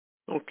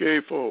Okay,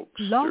 folks.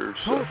 Blog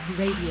Talk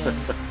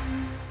Radio.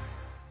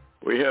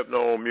 We have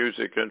no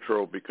music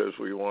intro because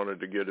we wanted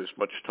to get as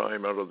much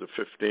time out of the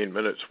 15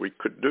 minutes we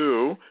could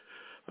do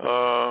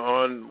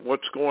on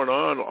what's going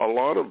on. A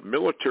lot of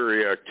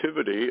military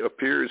activity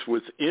appears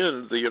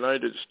within the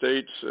United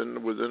States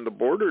and within the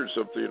borders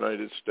of the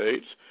United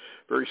States.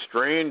 Very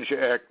strange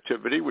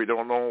activity. We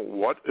don't know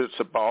what it's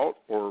about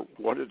or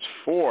what it's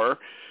for,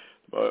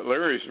 but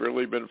Larry's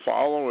really been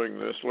following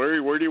this. Larry,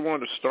 where do you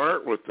want to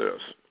start with this?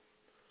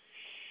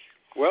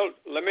 Well,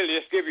 let me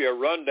just give you a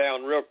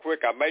rundown real quick.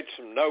 I made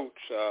some notes.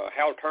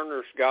 Hal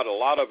Turner's got a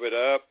lot of it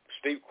up.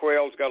 Steve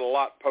Quayle's got a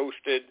lot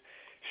posted.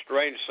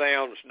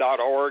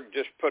 StrangeSounds.org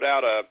just put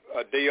out a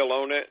deal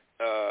on it.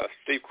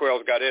 Steve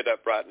Quayle's got it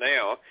up right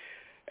now.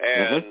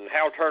 And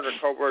Hal Turner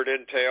Covert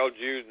Intel,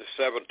 June the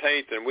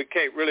 17th. And we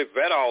can't really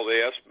vet all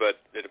this,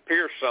 but it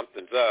appears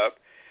something's up.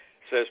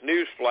 It says,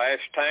 newsflash,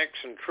 tanks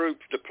and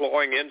troops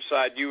deploying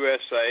inside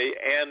USA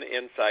and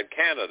inside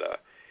Canada.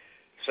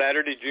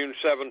 Saturday, June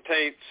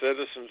 17th,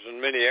 citizens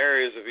in many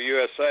areas of the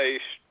USA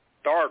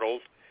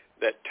startled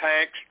that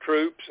tanks,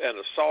 troops, and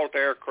assault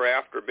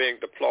aircraft are being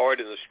deployed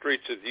in the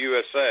streets of the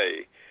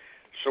USA.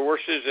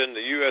 Sources in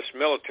the U.S.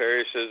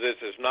 military says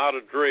this is not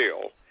a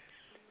drill.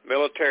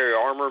 Military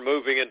armor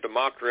moving into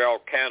Montreal,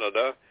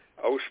 Canada.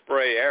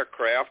 Osprey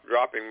aircraft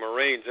dropping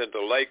Marines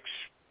into Lake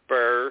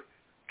Superior,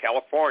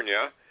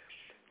 California.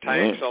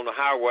 Tanks on the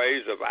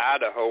highways of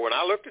Idaho. And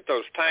I looked at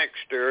those tanks,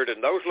 Stuart,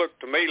 and those looked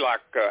to me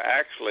like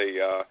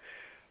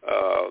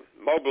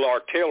mobile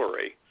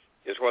artillery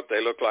is what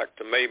they look like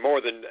to me, more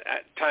than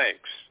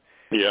tanks.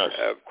 Yes.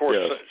 Of course,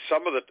 yes.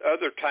 Some of the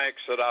other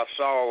tanks that I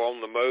saw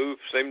on the move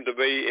seemed to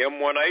be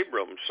M1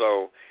 Abrams.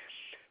 So,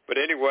 but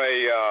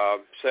anyway,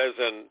 says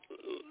in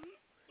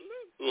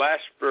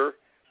Lasper,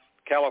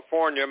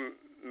 California,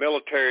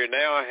 military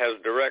now has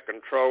direct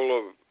control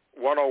of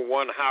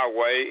 101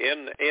 highway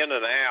in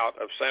and out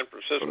of San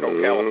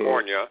Francisco,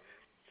 California,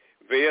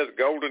 via the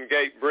Golden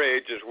Gate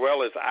Bridge, as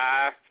well as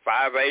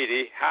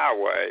I-580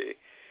 highway.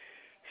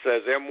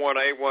 Says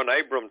M1A1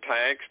 Abram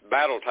tanks,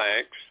 battle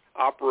tanks,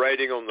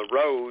 operating on the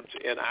roads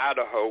in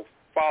Idaho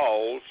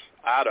Falls,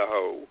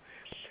 Idaho.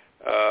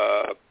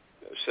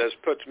 Says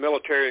puts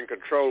military in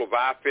control of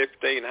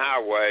I-15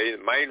 highway,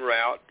 the main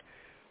route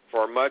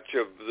for much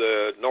of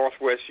the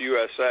northwest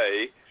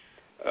USA.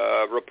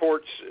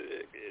 Reports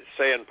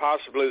saying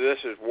possibly this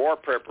is war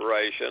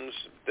preparations.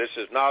 This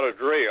is not a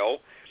drill.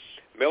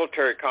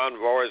 Military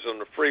convoys on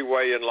the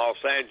freeway in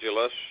Los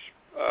Angeles.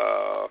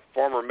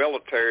 Former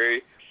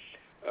military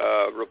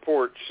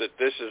reports that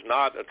this is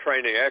not a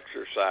training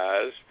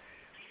exercise.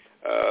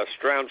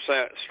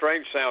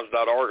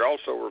 StrangeSounds.org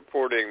also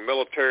reporting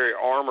military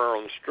armor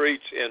on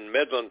streets in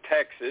Midland,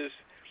 Texas.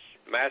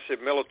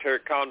 Massive military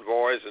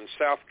convoys in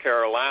South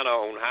Carolina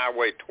on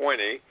Highway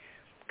 20.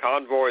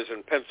 Convoys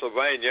in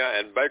Pennsylvania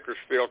and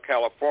Bakersfield,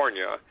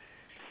 California.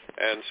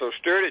 And so,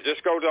 Stuart, it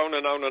just goes on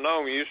and on and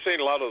on. You've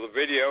seen a lot of the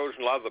videos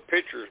and a lot of the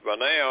pictures by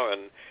now,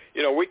 and,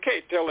 you know, we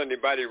can't tell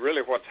anybody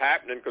really what's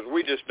happening because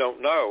we just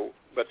don't know,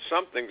 but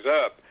something's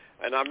up.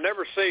 And I've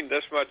never seen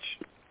this much,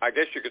 I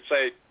guess you could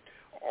say,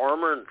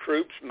 armor and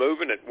troops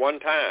moving at one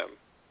time.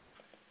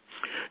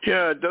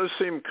 Yeah, it does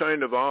seem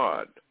kind of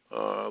odd.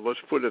 Let's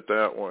put it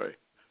that way.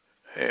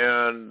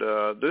 And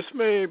this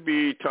may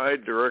be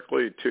tied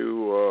directly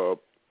to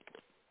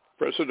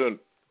President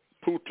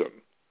Putin.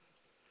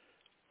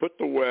 Put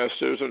the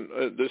West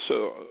isn't this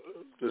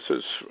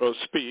is a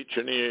speech,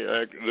 and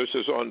this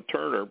is on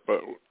Turner,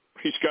 but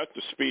he's got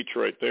the speech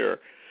right there.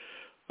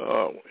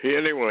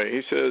 Anyway,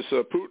 he says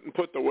Putin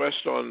put the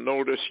West on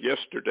notice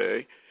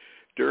yesterday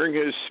during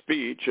his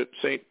speech at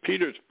St.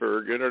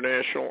 Petersburg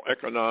International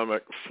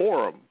Economic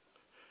Forum.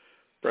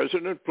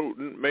 President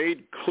Putin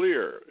made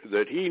clear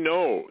that he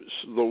knows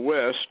the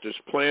West is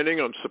planning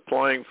on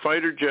supplying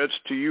fighter jets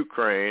to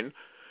Ukraine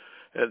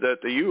and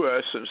that the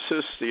U.S.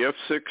 insists the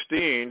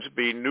F-16s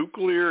be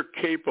nuclear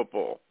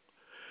capable.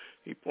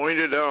 He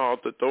pointed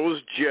out that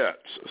those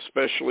jets,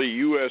 especially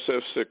U.S.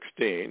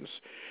 F-16s,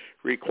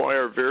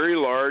 require very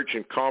large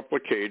and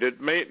complicated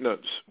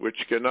maintenance,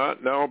 which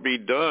cannot now be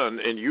done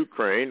in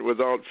Ukraine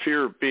without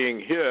fear of being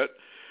hit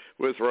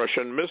with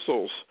Russian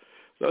missiles.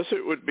 Thus,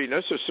 it would be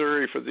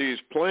necessary for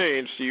these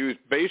planes to use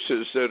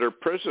bases that are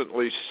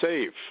presently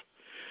safe.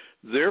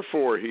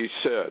 Therefore, he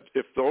said,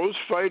 if those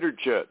fighter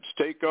jets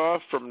take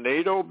off from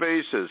NATO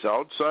bases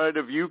outside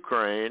of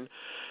Ukraine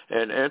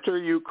and enter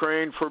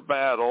Ukraine for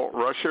battle,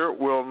 Russia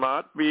will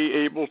not be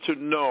able to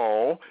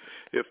know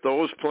if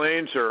those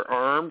planes are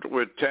armed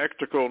with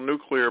tactical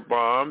nuclear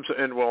bombs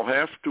and will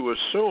have to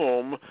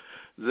assume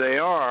they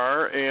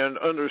are, and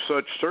under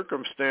such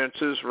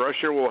circumstances,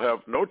 Russia will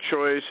have no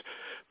choice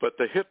but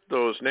to hit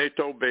those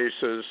NATO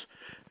bases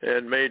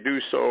and may do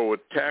so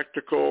with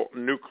tactical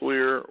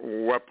nuclear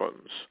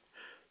weapons.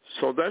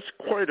 So that's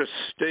quite a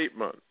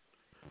statement.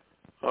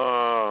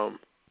 I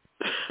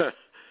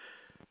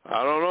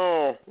don't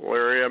know,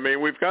 Larry. I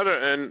mean, we've got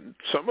and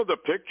some of the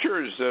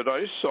pictures that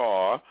I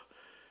saw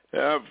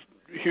have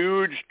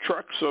huge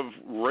trucks of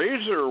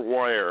razor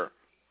wire.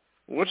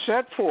 What's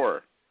that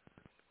for?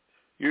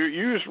 You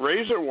use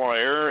razor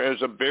wire as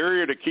a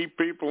barrier to keep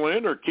people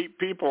in or keep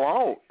people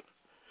out.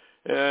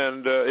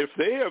 And if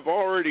they have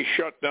already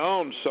shut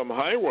down some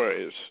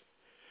highways,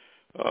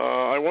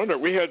 I wonder,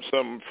 we had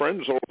some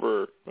friends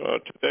over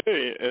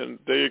today, and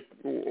they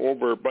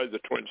over by the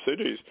Twin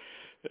Cities,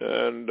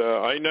 and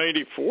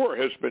I-94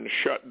 has been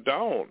shut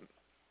down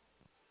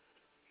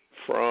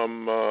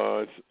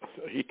from,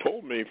 he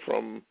told me,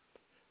 from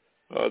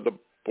the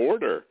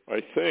border,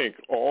 I think,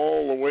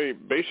 all the way,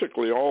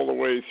 basically all the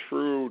way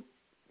through,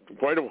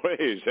 quite a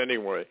ways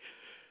anyway,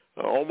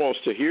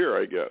 almost to here,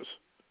 I guess.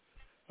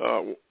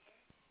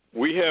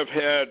 We have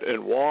had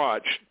and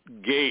watched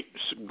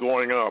gates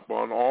going up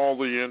on all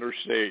the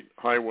interstate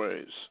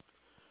highways,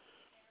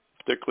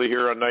 particularly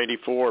here on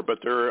 94, but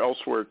they're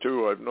elsewhere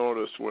too. I've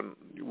noticed when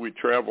we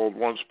traveled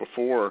once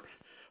before.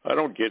 I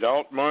don't get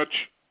out much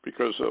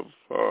because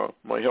of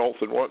my health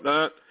and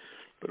whatnot.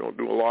 I don't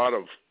do a lot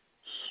of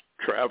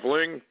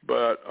traveling,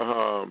 but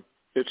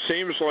it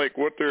seems like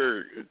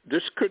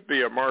this could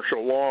be a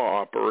martial law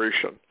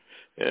operation,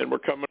 and we're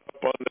coming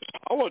up on this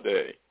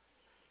holiday,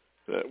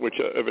 which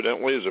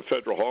evidently is a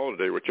federal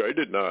holiday, which I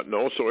did not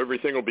know, so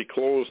everything will be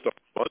closed on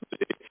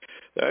Monday.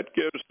 That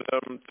gives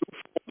them 2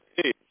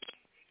 full days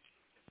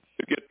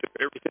to get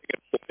everything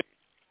in place,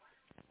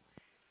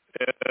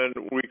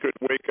 and we could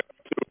wake up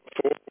to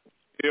a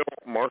full-scale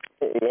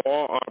martial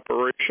law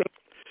operation.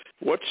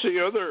 What's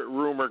the other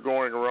rumor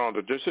going around?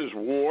 That this is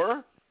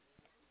war?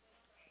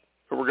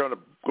 Are we going to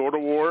go to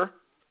war?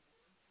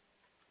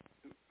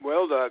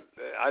 Well,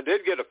 I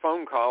did get a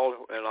phone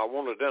call, and I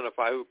won't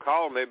identify who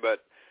called me,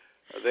 but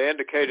they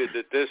indicated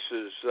that this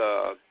is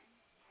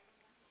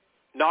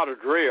not a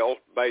drill,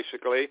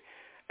 basically,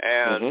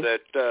 and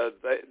that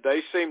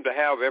they seem to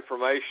have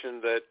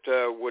information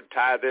that would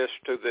tie this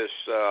to this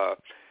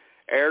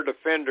Air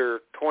Defender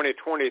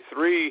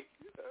 2023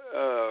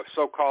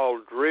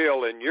 so-called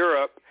drill in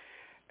Europe,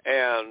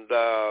 and,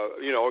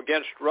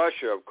 against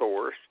Russia, of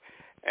course,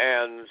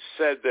 and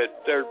said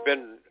that there had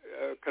been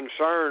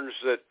concerns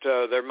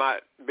that there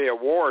might be a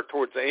war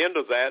towards the end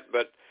of that,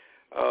 but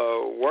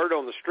word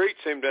on the street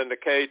seemed to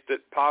indicate that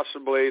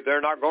possibly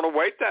they're not going to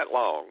wait that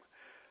long.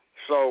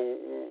 So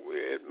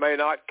it may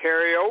not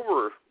carry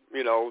over,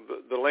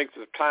 the length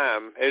of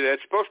time.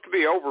 It's supposed to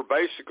be over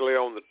basically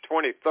on the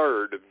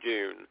 23rd of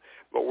June,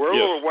 but we're a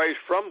little ways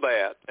from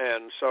that.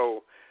 And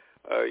so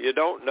you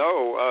don't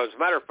know. As a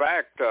matter of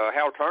fact,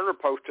 Hal Turner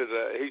posted,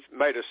 he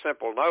made a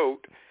simple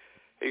note.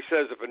 He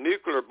says if a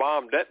nuclear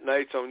bomb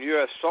detonates on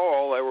U.S.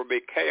 soil, there will be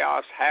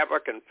chaos,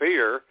 havoc, and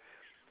fear,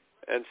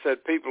 and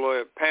said people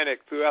will panic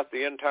throughout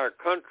the entire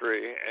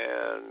country.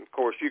 And, of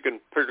course, you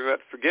can pretty much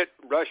forget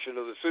rushing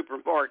to the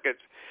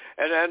supermarkets.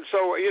 And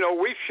so,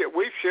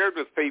 we've shared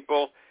with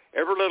people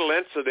every little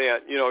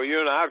incident. You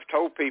and I have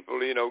told people,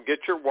 get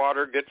your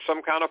water, get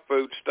some kind of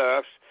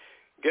foodstuffs,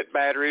 get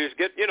batteries,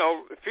 get,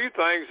 a few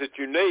things that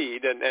you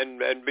need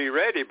and be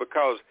ready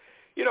because,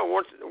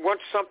 once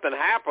something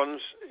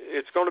happens,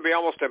 it's going to be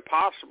almost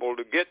impossible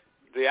to get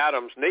the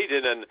items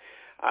needed. And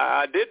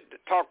I did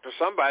talk to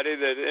somebody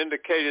that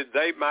indicated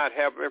they might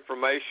have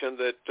information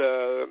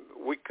that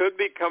we could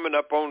be coming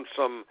up on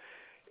some,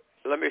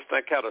 let me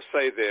think how to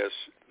say this,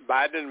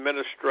 Biden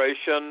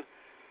administration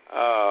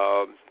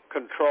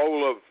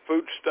control of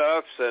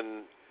foodstuffs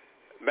and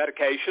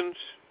medications.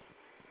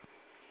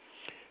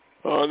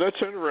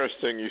 That's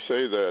interesting you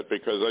say that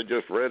because I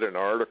just read an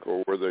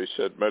article where they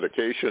said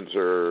medications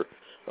are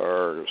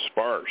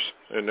sparse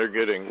and they're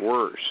getting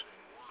worse.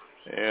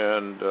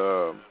 And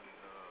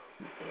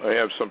I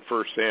have some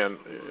firsthand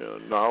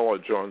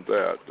knowledge on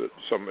that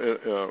some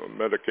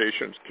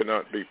medications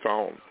cannot be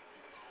found.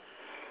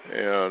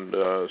 And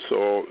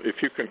so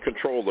if you can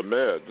control the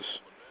meds,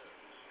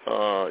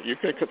 you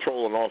can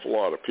control an awful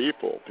lot of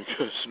people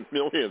because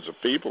millions of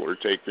people are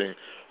taking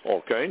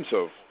all kinds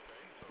of,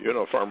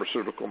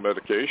 pharmaceutical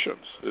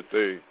medications that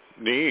they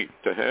need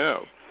to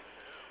have.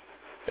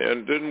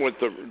 And then with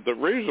the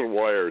razor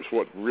wire is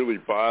what really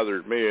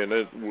bothered me.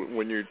 And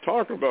when you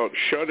talk about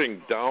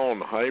shutting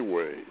down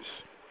highways,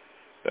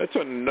 that's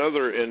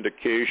another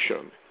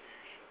indication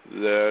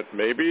that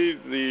maybe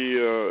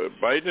the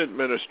Biden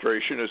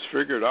administration has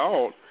figured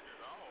out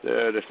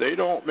that if they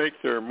don't make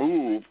their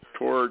move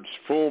towards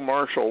full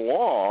martial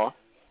law,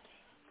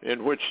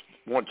 in which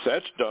once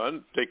that's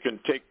done, they can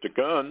take the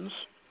guns,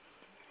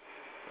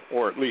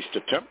 or at least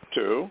attempt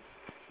to,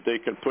 they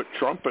can put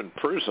Trump in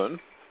prison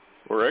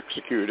or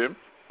execute him.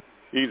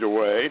 Either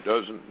way,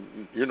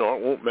 it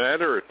won't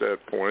matter at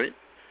that point.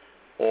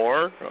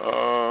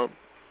 Or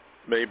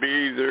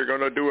maybe they're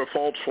going to do a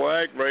false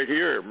flag right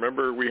here.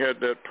 Remember, we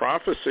had that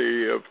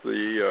prophecy of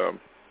the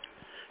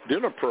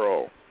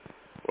Dnipro.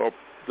 Well,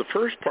 the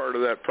first part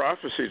of that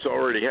prophecy's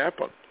already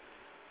happened.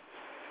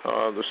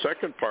 The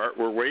second part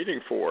we're waiting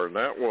for, and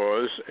that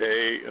was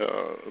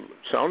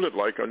sounded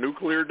like a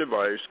nuclear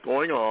device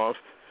going off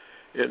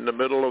in the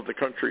middle of the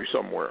country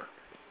somewhere,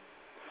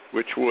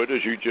 which would,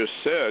 as you just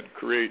said,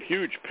 create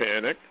huge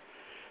panic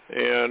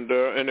and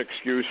an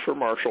excuse for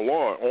martial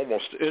law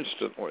almost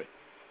instantly.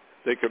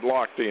 They could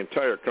lock the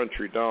entire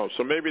country down.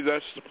 So maybe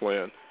that's the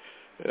plan.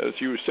 as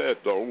you said,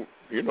 though,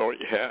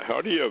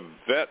 how do you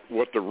vet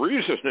what the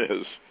reason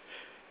is?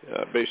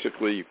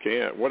 Basically, you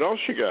can't. What else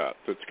you got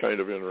that's kind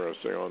of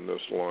interesting on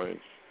this line?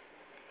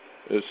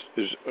 Is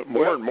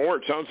more and more,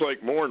 it sounds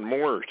like more and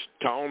more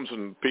towns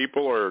and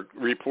people are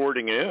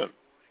reporting in.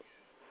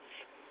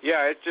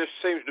 Yeah, it just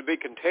seems to be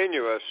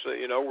continuous.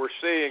 We're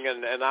seeing,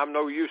 and I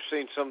know you've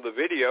seen some of the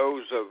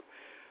videos of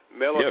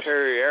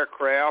military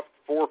aircraft,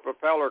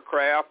 4-propeller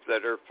craft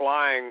that are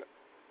flying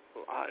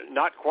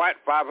not quite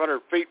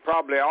 500 feet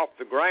probably off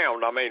the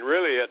ground. I mean,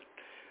 really at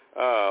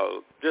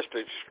just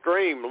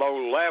extreme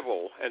low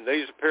level, and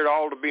these appear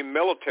all to be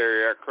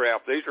military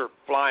aircraft. These are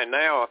flying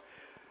now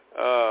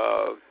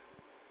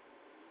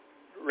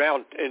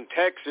around in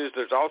Texas.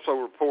 There's also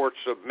reports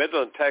of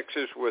Midland,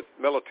 Texas, with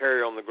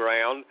military on the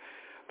ground.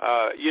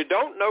 You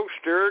don't know,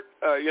 Stuart.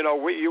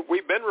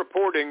 We've been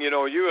reporting.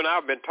 You and I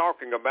have been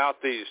talking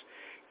about these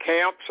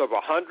camps of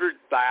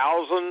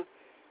 100,000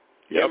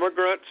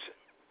 immigrants.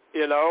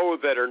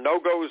 That are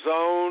no-go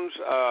zones.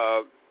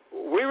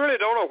 We really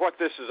don't know what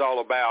this is all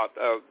about.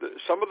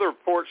 Some of the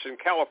reports in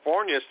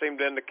California seem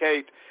to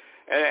indicate,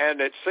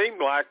 and it seemed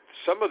like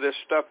some of this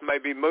stuff may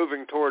be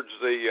moving towards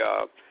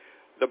the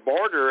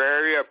border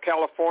area of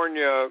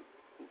California,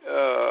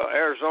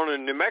 Arizona,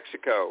 and New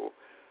Mexico.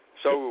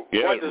 So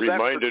what does that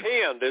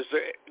portend?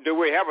 Do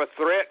we have a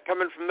threat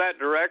coming from that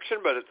direction?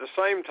 But at the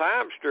same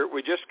time, Stuart,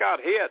 we just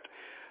got hit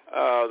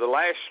the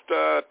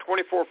last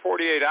 24,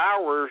 48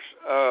 hours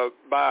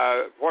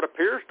by what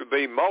appears to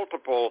be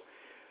multiple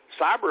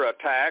cyber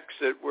attacks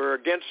that were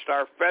against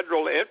our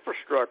federal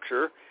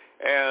infrastructure.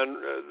 And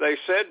they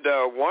said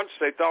once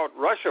they thought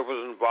Russia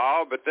was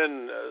involved, but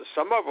then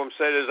some of them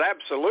said it's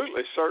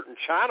absolutely certain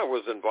China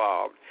was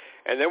involved.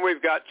 And then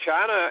we've got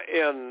China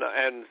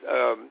and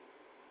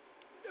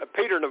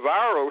Peter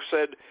Navarro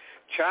said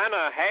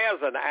China has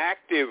an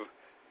active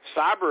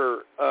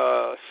cyber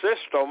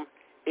system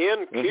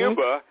in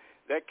Cuba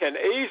that can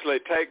easily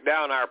take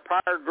down our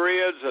power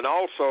grids and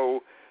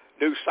also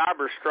do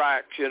cyber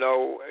strikes, in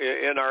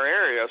our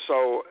area.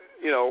 So,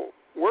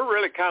 we're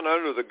really kind of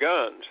under the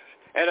guns.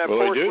 And, of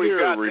course, we've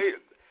got I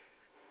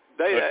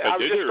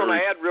was just going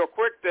to add real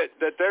quick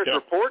that there's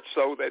reports,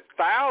 though, that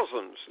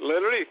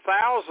literally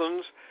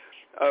thousands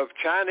of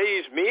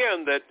Chinese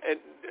men that,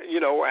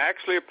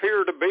 actually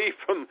appear to be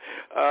from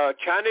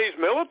Chinese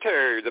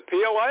military, the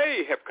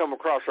PLA, have come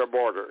across our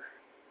border.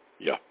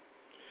 Yeah.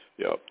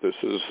 Yeah, this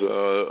is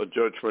a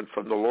judgment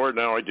from the Lord.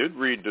 Now, I did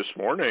read this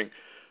morning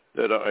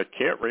that I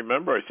can't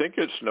remember. I think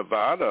it's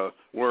Nevada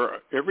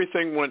where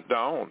everything went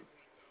down.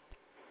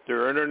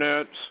 Their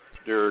internets,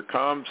 their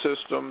comm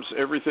systems,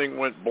 everything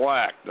went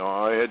black.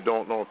 Now, I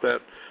don't know if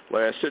that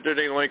lasted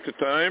any length of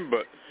time,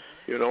 but,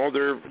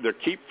 they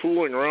keep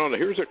fooling around.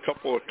 Here's a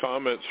couple of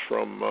comments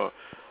from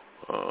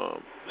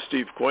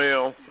Steve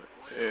Quayle,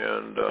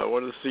 and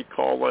what does he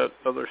call that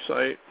other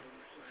site?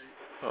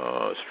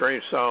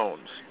 Strange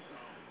Sounds.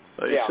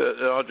 He said,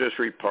 I'll just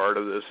read part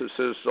of this. It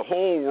says, the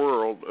whole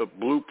world a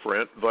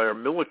blueprint via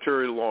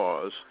military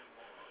laws.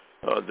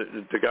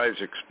 The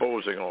guy's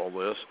exposing all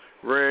this.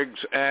 Regs,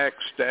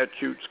 acts,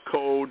 statutes,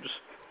 codes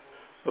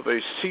of a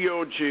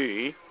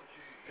COG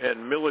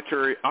and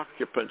military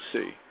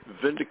occupancy.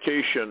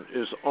 Vindication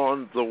is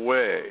on the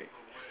way.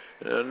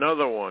 And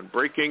another one,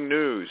 breaking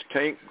news,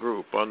 tank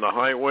group on the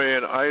highway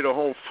in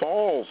Idaho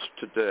Falls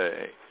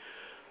today.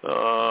 So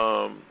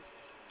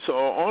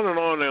on and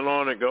on and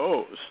on it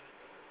goes.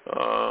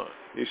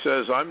 He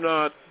says, I'm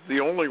not the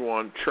only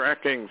one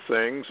tracking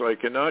things. I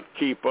cannot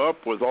keep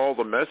up with all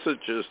the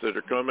messages that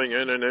are coming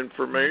in and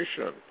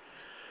information.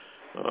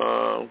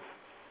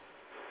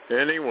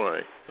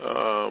 Anyway,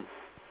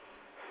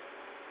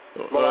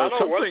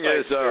 something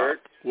is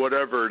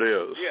whatever it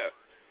is. Yeah.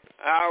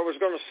 I was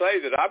going to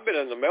say that I've been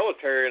in the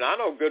military, and I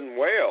know good and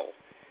well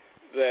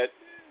that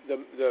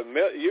the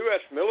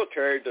U.S.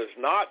 military does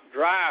not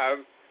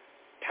drive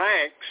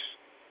tanks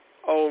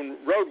on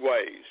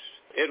roadways.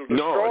 It'll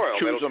destroy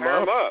them. It'll tear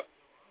them up.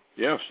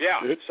 Yes. Yeah.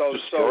 It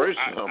destroys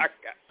them.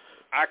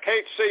 I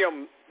can't see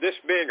this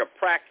being a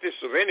practice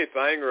of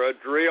anything or a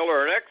drill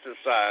or an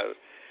exercise.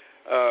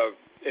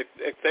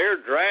 If they're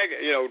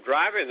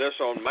driving this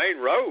on main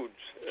roads,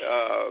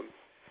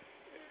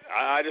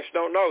 I just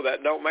don't know.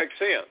 That don't make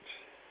sense.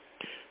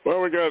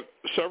 Well, we got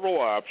several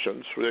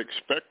options. We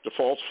expect a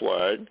false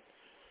flag.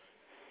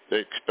 They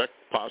expect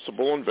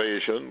possible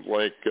invasion,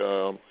 like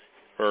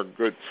our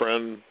good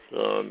friend.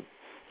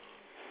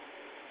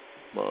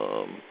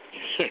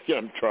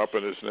 I'm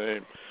dropping his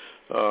name.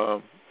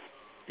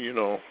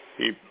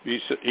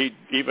 He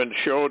even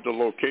showed the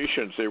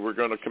locations they were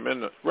going to come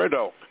in. Red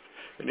Elk,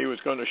 and he was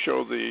going to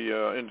show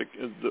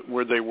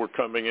where they were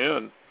coming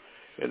in.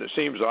 And it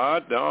seems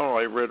odd now.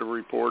 I read a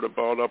report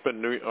about up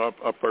in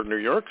New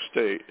York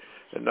State,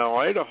 and now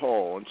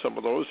Idaho, and some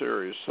of those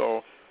areas.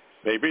 So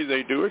maybe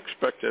they do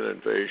expect an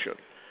invasion.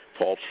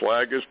 False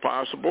flag is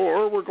possible,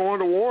 or we're going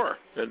to war,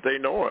 and they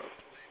know it.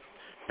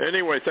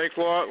 Anyway, thanks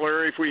a lot,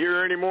 Larry. If we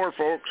hear any more,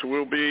 folks,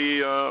 we'll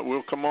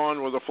come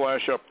on with a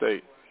flash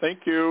update.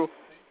 Thank you.